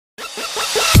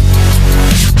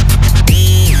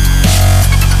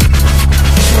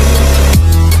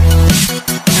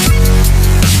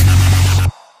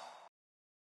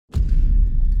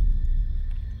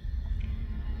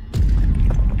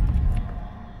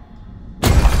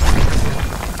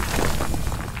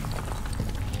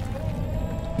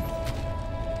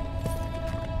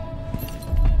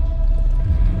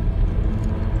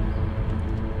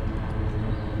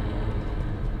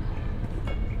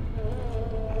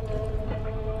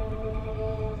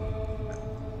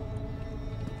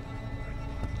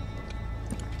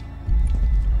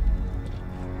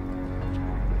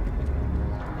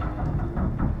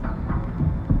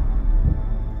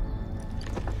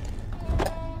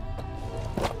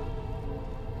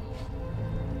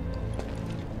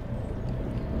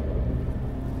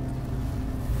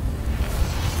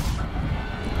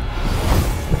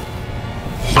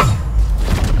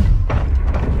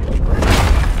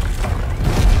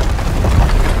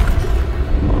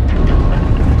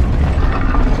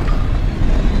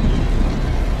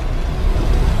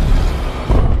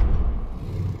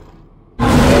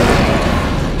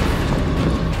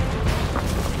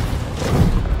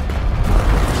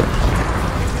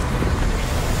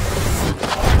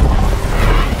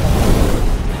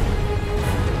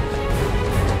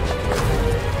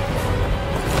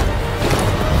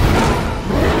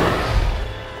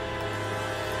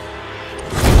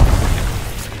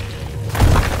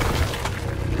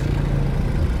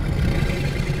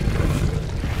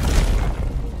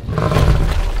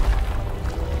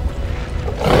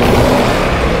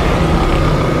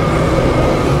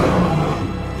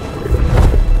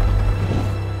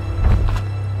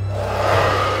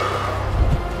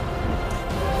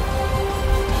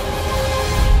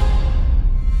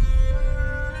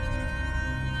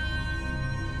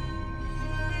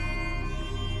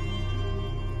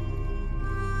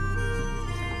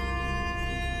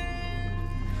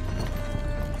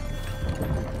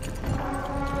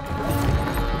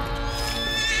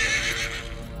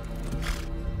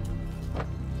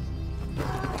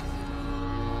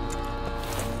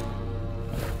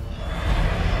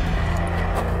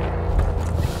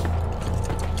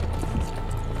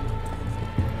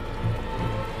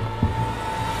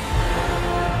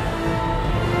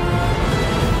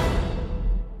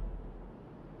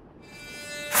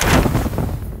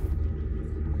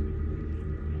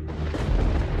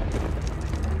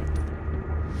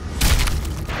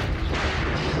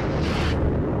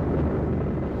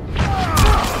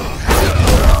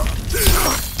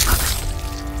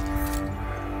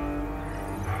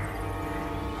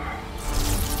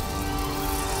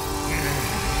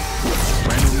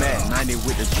90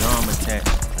 with the drum attack.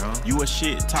 You a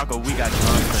shit talker, we got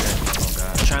drums for that. Oh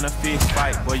God. Tryna fix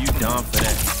fight, boy, you dumb for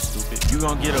that. Stupid. You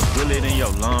gon' get a bullet in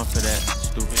your lung for that.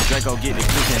 Stupid. Draco get the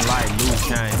cooking like loose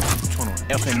chain.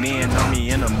 F&N on me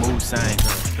in the mood sign.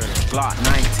 Glock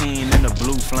 19 in the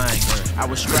blue flame. I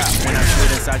was strapped when I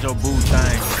slid inside your boo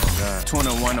thing.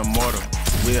 21 immortal,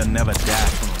 we'll never die.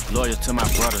 Loyal to my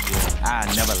brothers, I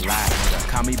never lie.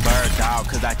 Call me bird dog,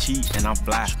 cause I cheat and I'm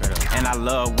fly. And I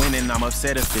love winning, I'm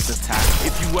upset if it's a tie.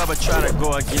 If you ever try to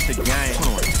go against the game,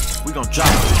 we gon' drop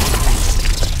it.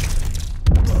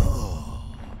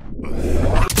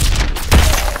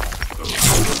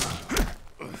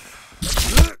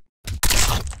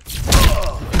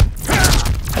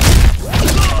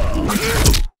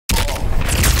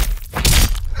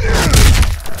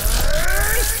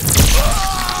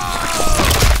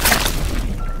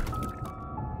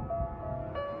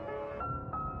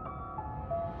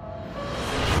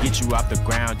 You off the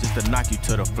ground just to knock you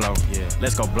to the floor. Yeah.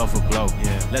 Let's go blow for blow.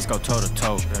 Yeah. Let's go toe to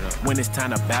toe. When it's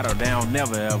time to battle, they don't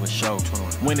never ever show.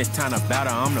 When it's time to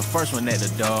battle, I'm the first one at the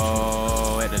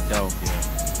door. At the door.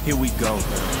 Yeah. Here we go.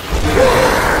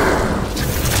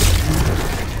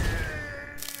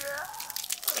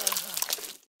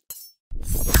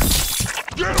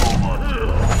 Get over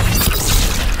here.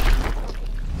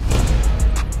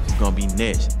 It's gonna be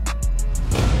next.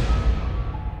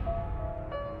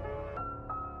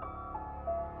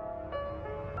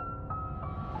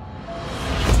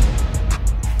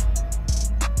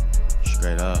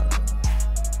 Straight up.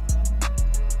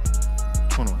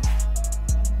 21.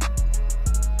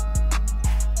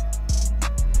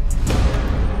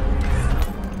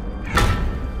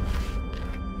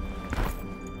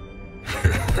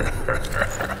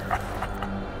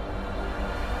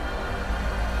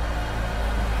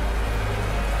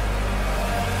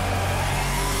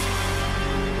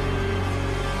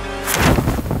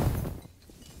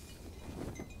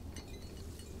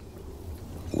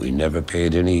 We never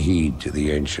paid any heed to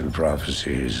the ancient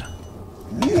prophecies.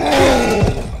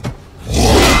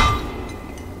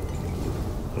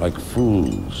 Like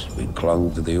fools, we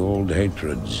clung to the old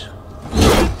hatreds.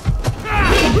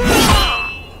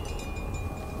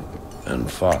 And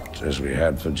fought as we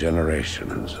had for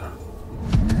generations.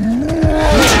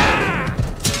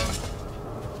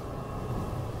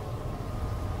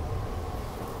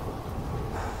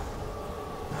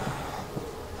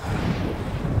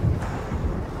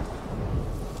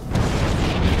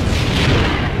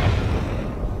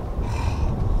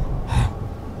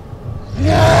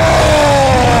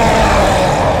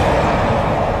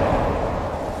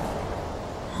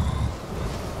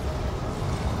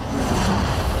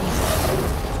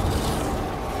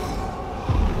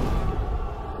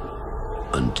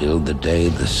 Until the day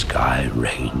the sky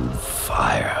rained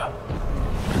fire,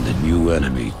 and the new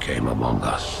enemy came among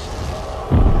us.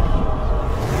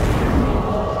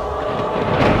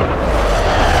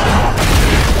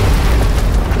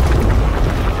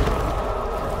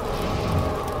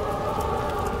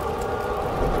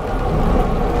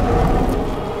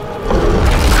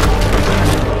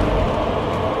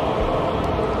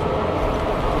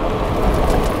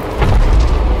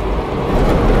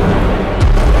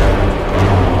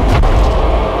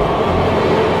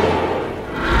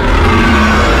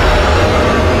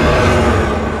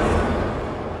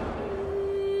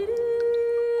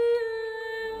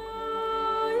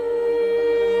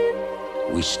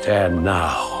 We stand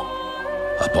now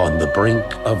upon the brink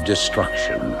of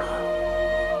destruction,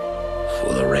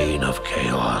 for the reign of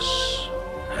chaos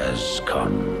has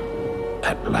come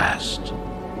at last.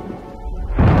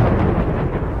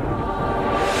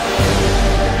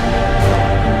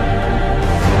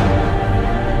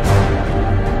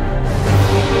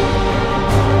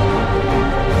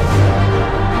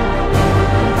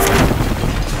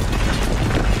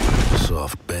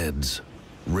 Soft beds,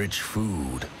 rich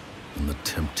food, and the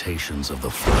temptations of the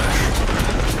flesh.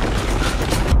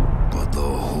 But the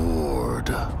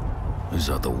horde is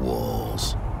at the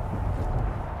walls.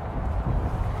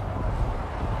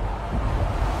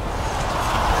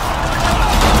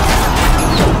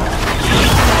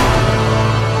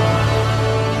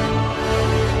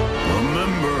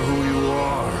 Remember who you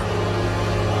are.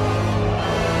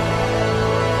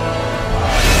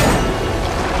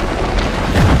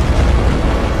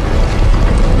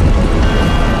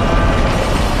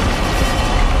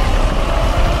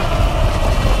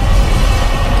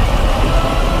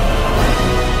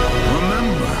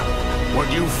 Remember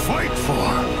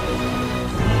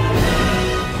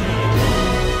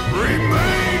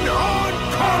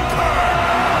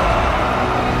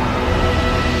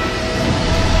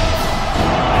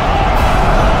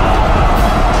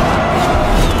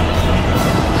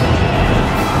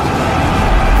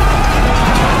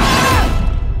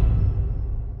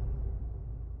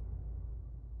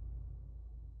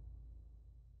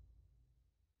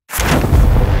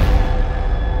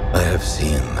have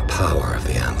seen the power of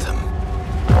the Anthem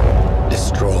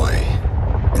destroy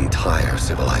entire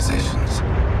civilizations.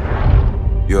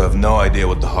 You have no idea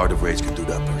what the Heart of Rage can do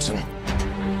to that person.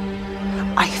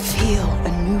 I feel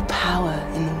a new power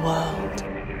in the world.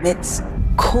 It's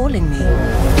calling me.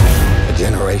 For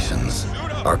generations,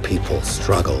 our people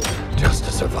struggled just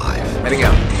to survive. Heading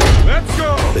out. Let's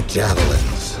go! The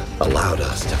javelins allowed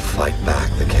us to fight back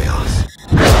the chaos.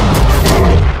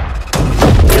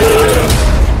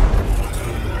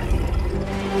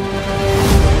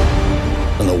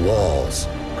 And the walls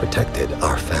protected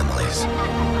our families,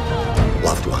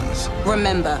 loved ones.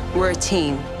 Remember, we're a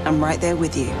team. I'm right there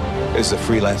with you. It's a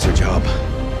freelancer job.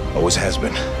 Always has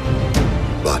been.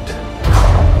 But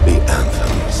the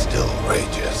Anthem still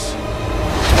rages.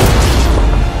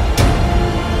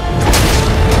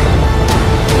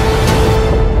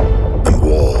 And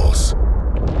walls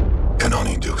can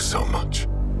only do so much.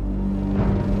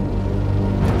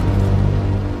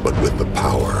 But with the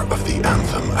power of the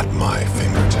Anthem at my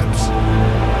fingertips,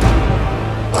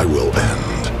 I will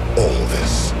end all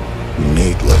this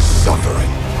needless suffering.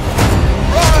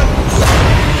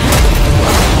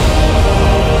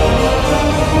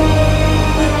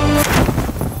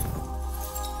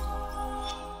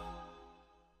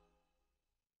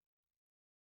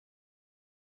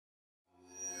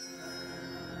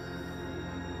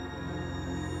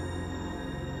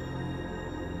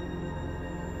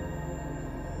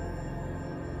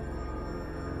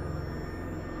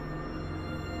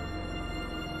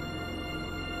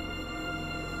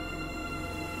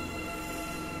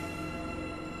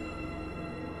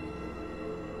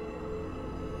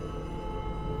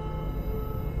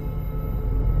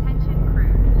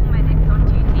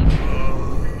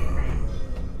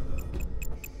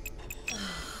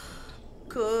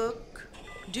 Cook,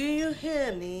 do you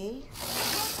hear me?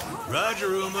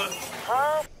 Roger, Uma.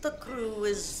 Half the crew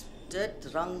is dead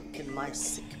drunk in my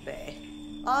sick bay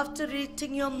after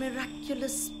eating your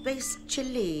miraculous space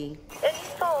chili. Any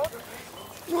thoughts?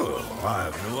 Well, I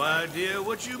have no idea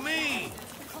what you mean.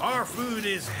 Our food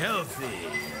is healthy.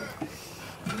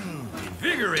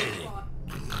 Invigorating.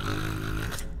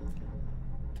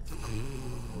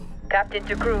 Captain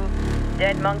to crew.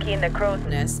 Dead monkey in the crow's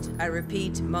nest. I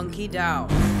repeat, monkey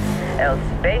down. Else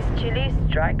space chili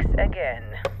strikes again.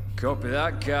 Copy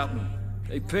that, Captain.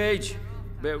 Hey, Paige.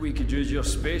 Bet we could use your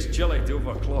space chili to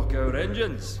overclock our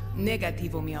engines.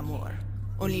 Negativo, mi amor.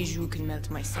 Only you can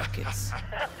melt my sockets.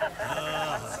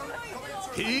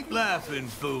 Keep laughing,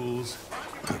 fools.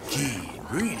 The key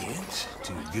ingredient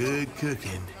to good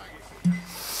cooking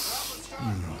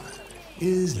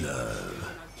is love.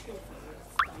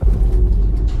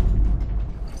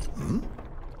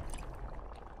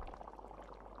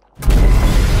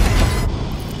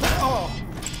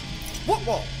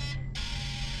 What?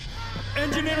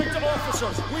 Engineering to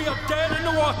officers, we are dead in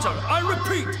the water. I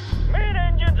repeat. Main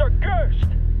engines are cursed.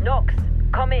 Nox,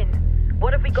 come in.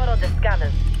 What have we got on the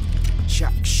scanners?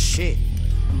 Jack shit.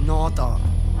 Nada.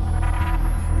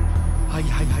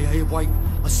 Hey, wait.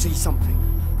 I see something.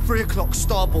 3 o'clock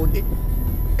starboard.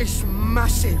 It's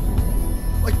massive.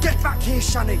 Get back here,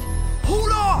 Shani.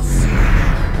 Hold off!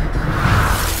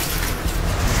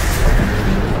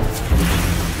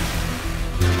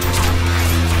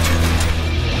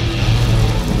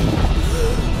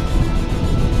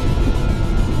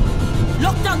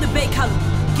 Lock down the bay column.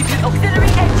 Give your auxiliary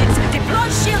engines. Deploy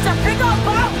shields and bring our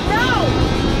boat now!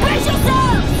 Brace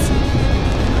yourselves!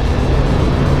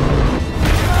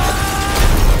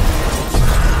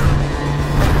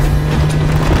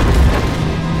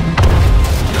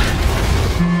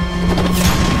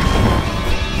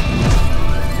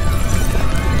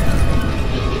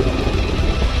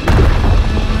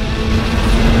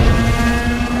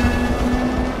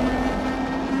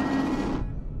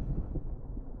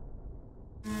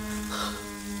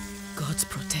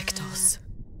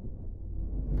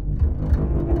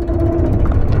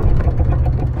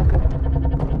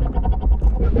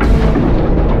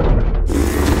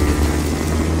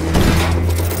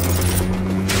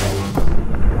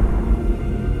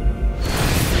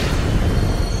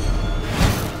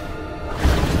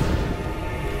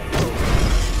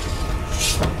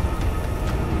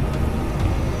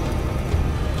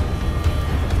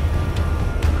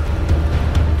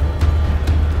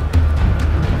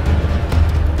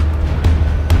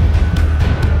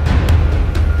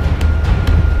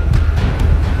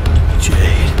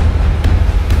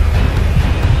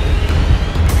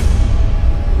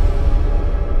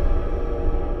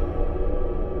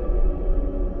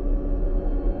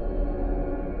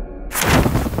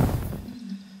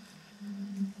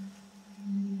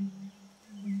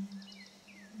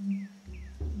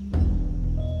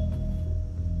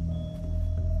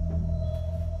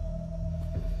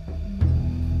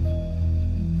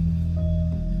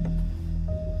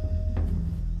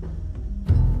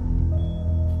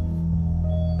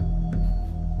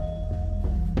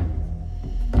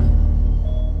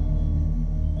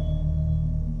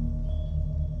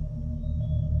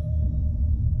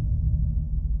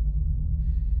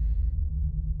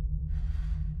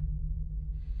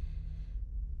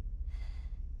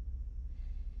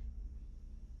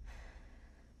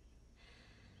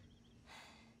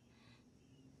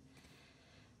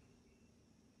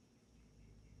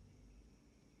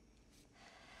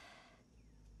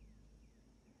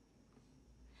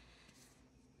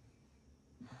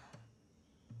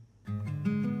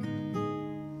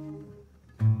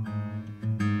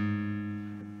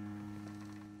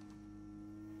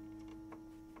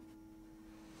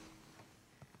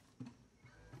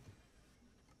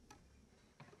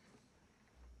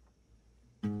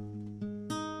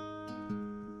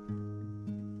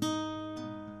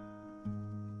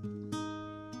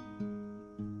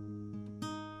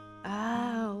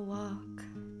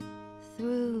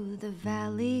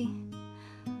 valley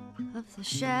of the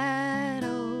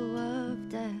shadow of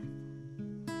death,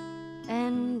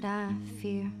 and I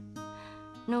fear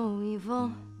no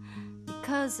evil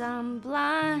because I'm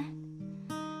blind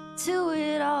to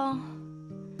it all.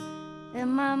 In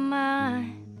my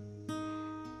mind,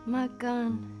 my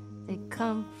gun, they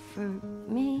comfort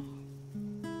me,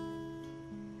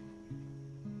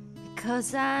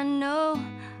 because I know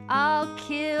I'll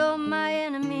kill my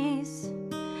enemies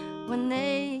when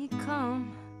they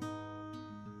come.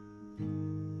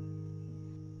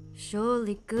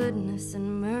 Surely goodness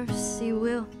and mercy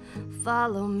will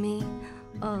follow me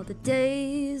all the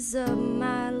days of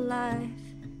my life,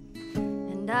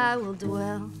 and I will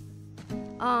dwell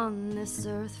on this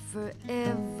earth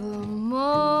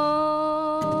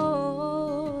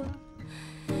forevermore.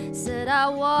 Said I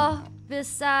walk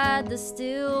beside the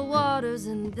still waters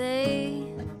and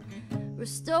they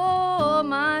restore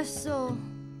my soul,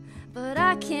 but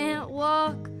I can't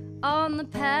walk on the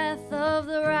path of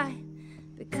the right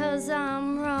because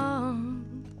I'm wrong.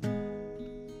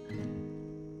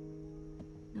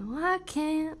 No, I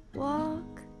can't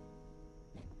walk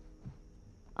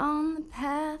on the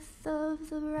path of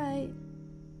the right,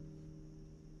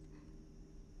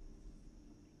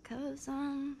 'cause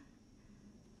I'm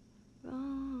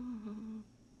wrong.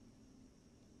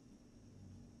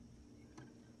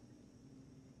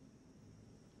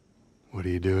 What are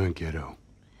you doing, kiddo?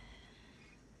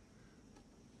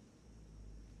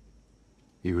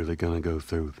 You really gonna go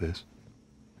through with this?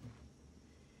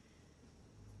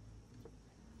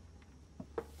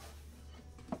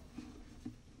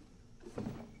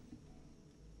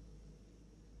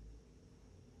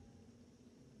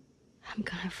 I'm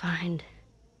gonna find,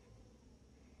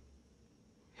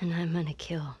 and I'm gonna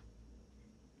kill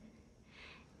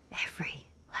every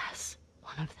last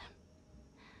one of them.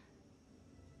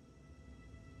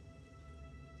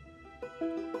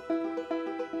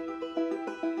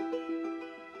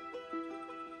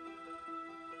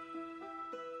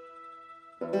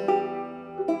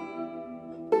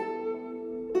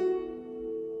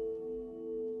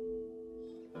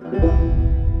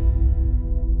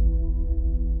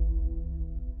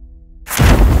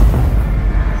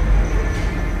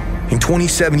 In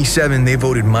 2077, they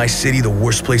voted my city the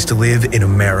worst place to live in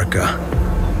America.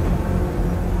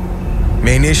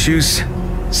 Main issues: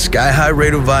 sky-high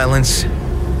rate of violence,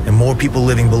 and more people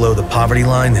living below the poverty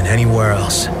line than anywhere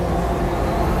else.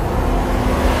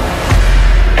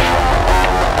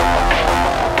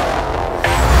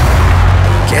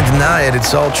 Can't deny it,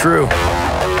 it's all true.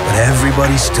 But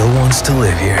everybody still wants to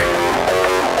live here.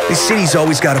 This city's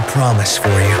always got a promise for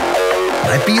you.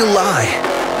 Might be a lie,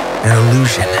 an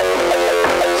illusion.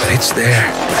 But it's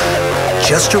there,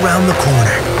 just around the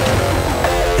corner,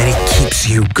 and it keeps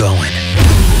you going.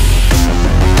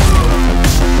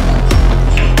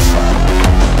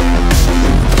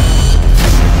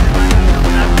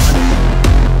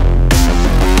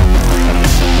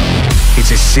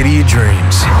 It's a city of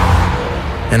dreams,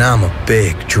 and I'm a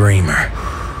big dreamer.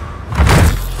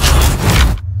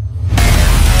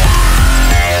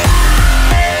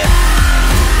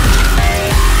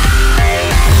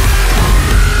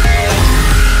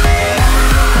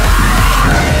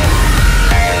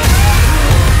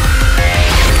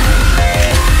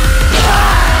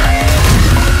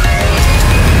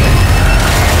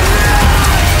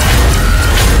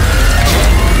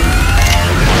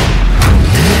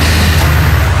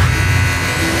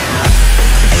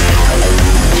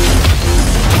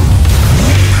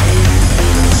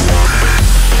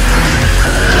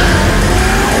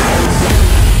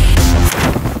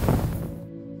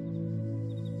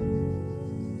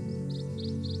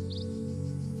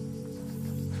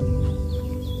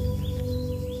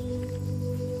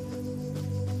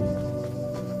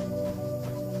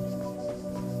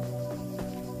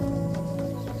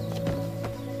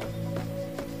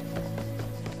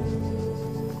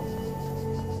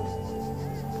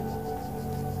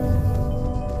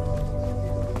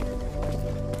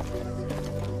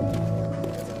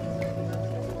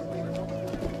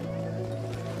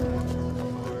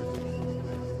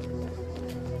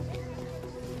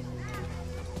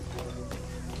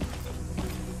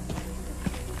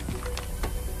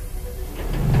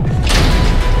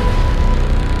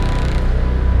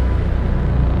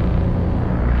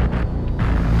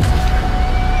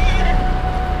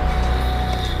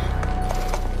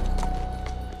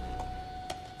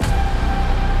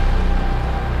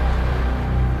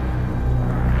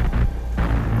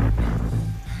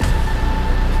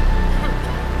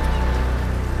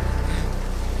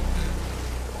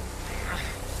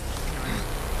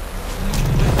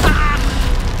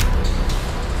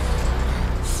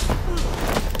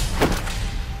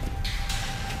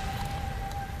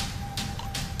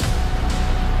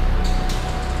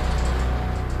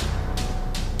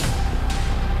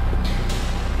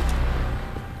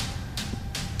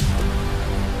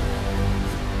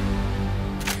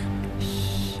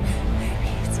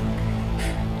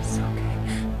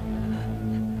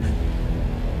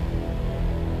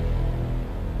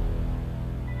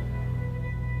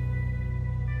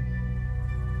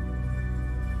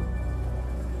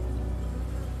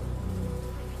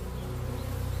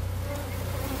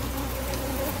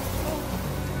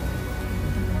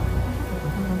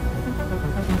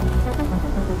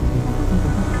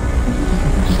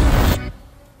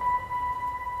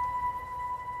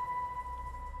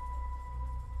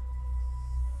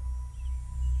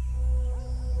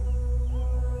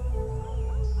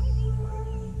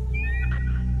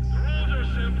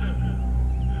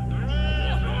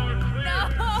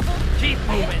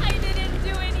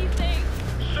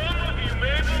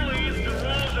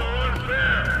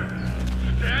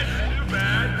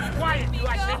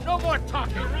 start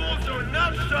talking. The rules are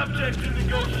not subject to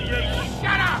negotiation.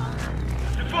 Shut up!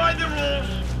 Define the rules,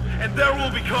 and there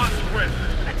will be consequences.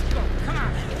 Let's go. Come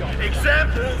on. Let's go.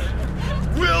 Examples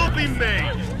will be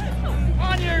made.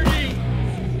 On your knees.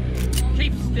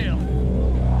 Keep still.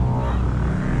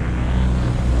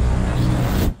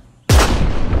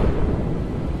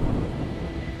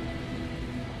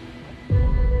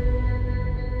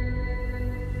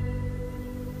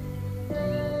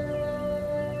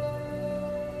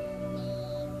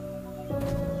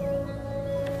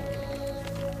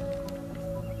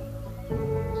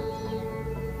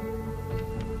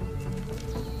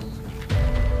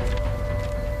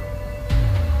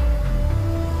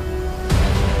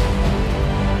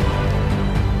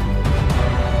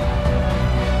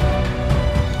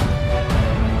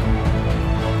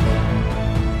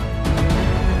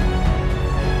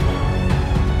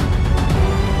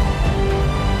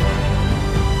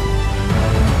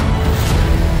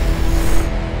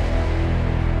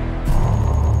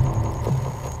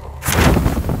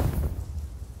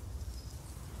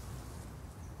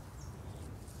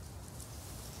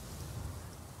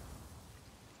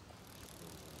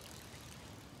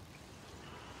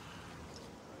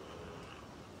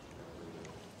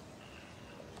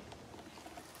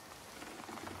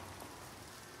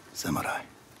 Samurai.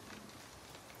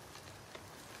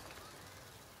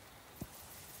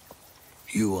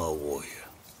 You are a warrior.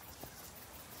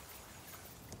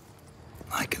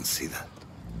 I can see that.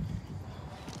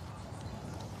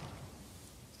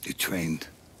 You trained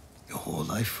your whole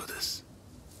life for this.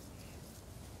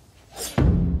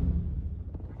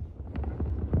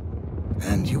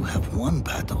 And you have won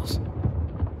battles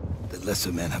that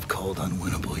lesser men have called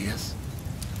unwinnable, yes?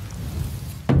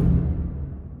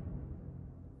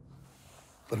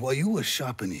 But while you were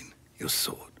sharpening your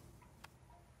sword,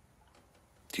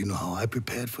 do you know how I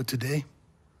prepared for today?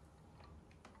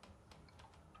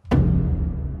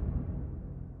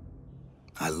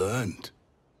 I learned.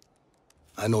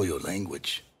 I know your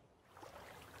language,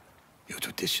 your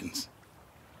traditions,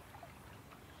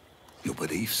 your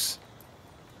beliefs,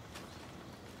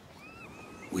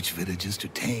 which villages to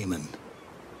tame and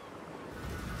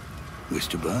which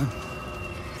to burn.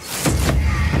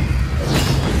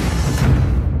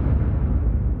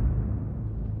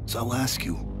 So I'll ask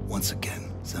you once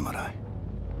again, Samurai.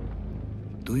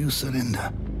 Do you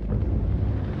surrender?